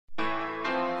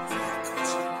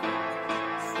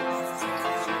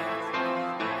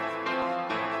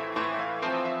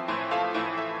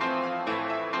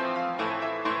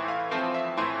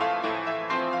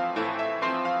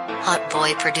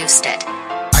boy produced it.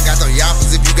 I got some yappers,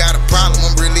 if you got a problem,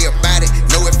 I'm really about it.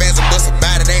 No advance or bust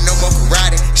about it, ain't no more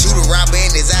karate. Shoot a robber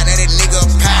in his eye, now that nigga a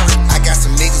pirate. I got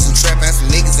some niggas who trap and some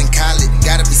niggas in college.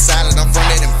 Gotta be solid, I'm from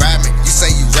that environment. You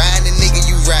say you riding, nigga,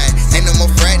 you ride. Ain't no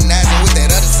more fraternizing with that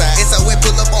other side. It's a wet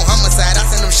pull up on homicide. I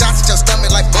send them shots at your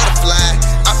stomach like butterfly.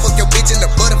 I fuck your bitch in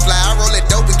the butterfly. I roll it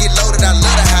dope and get loaded, I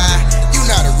love the high. You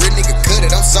not a real nigga, cut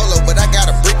it. I'm solo, but I got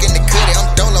a brick in the cutty. I'm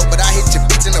dolo, but I hit your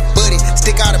bitch in the buddy.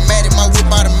 Stick automatic, my whip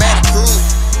automatic, Croug.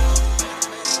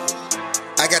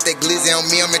 I got that glizzy on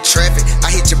me, I'm in traffic.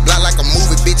 I hit your block like a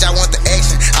movie, bitch, I want the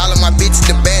action. All of my bitches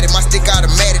the baddest, my stick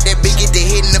automatic. That bitch get the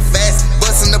hit in the fast.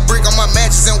 Bustin' the brick on my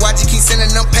mattress and watch you keep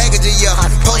sending them packages, yeah.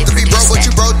 Supposed to be broke, but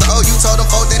you broke the O. You told them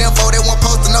folks that info, they weren't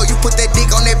supposed to know. You put that dick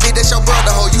on that bitch, that's your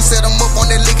brother, hoe. You set them up on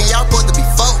that lick and y'all supposed to be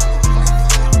folk.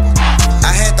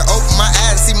 I had to open my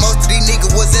eyes to see most of these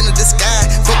niggas was in the disguise.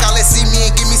 Fuck all that, see me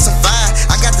and give me some vibe.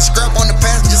 I got the scrap on the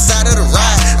passenger side of the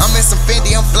ride. I'm in some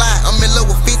Fendi, I'm fly. I'm in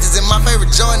love with 50s and my favorite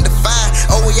Jordan the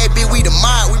 5. Oh yeah, bitch, we the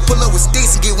mob. We pull up with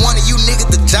sticks and get one of you niggas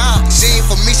the job. She ain't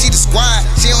for me, she the squad.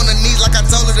 She on her knees like I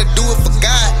told her to do it for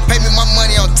God. Pay me my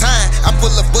money on time. I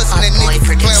pull up bus and that nigga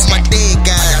for playing with my dead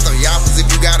guy. I got some yappers, if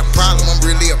you got a problem, I'm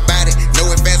really about it.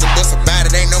 No advance or bust about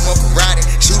it, ain't no more karate.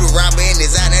 Shoot a robber in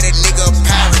his eye, now that nigga a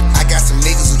pirate. I got some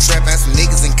niggas who trap and some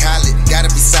niggas in college. Gotta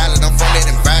be solid, I'm from that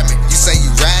environment. You say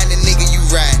you riding, nigga, you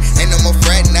ride. Ain't no more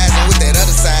fraternizing with that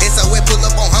other side. It's a wet pull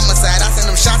up on homicide. I send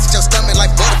them shots at your stomach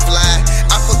like butterfly.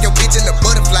 I fuck your bitch in the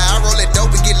butterfly. I roll it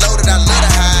dope and get loaded, I love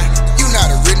the high. You not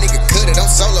a real nigga, cut it. I'm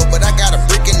solo, but I got a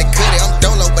brick in the cutty. I'm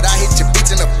dolo, but I hit your bitch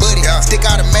in the buddy. Stick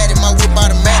automatic, my whip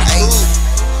automatic.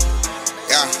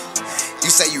 Yeah. You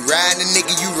say you riding,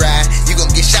 nigga, you ride. You gon'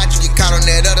 get shot, you get caught on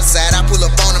that other side. I pull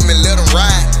up on them and let them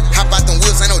ride. Hop out them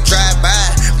wheels, ain't no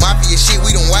drive-by. Mafia shit, we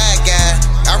them wide guys.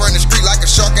 I run the street like a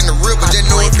shark in the river. Just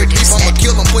know if you're deep, I'ma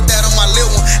kill them. Put that on my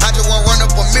little one. I just